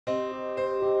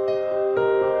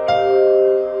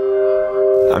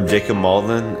I'm Jacob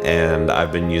Mauldin, and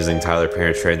I've been using Tyler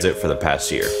Paratransit for the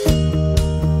past year.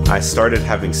 I started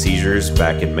having seizures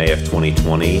back in May of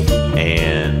 2020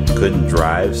 and couldn't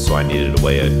drive, so I needed a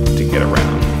way to get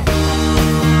around.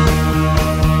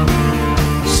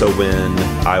 So when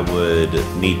I would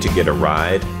need to get a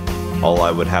ride, all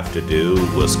I would have to do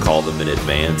was call them in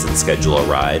advance and schedule a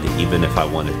ride. Even if I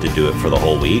wanted to do it for the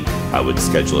whole week, I would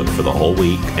schedule it for the whole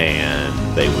week and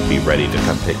they would be ready to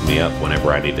come pick me up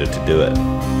whenever I needed to do it.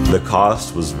 The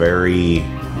cost was very,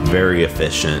 very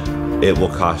efficient. It will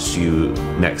cost you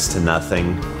next to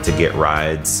nothing to get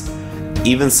rides.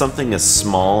 Even something as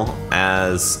small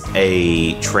as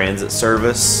a transit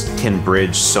service can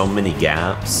bridge so many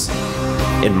gaps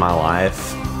in my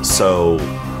life. So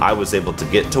I was able to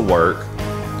get to work,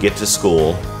 get to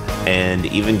school, and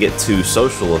even get to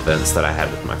social events that I had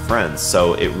with my friends.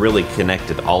 So it really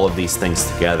connected all of these things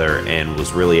together and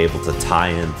was really able to tie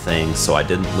in things so I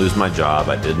didn't lose my job,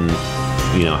 I didn't,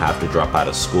 have to drop out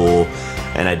of school,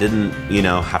 and I didn't,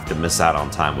 have to miss out on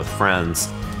time with friends.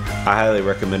 I highly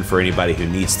recommend for anybody who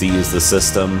needs to use the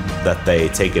system that they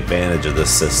take advantage of this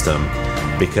system,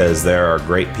 because there are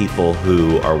great people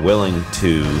who are willing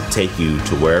to take you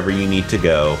to wherever you need to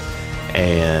go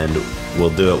and will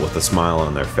do it with a smile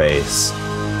on their face.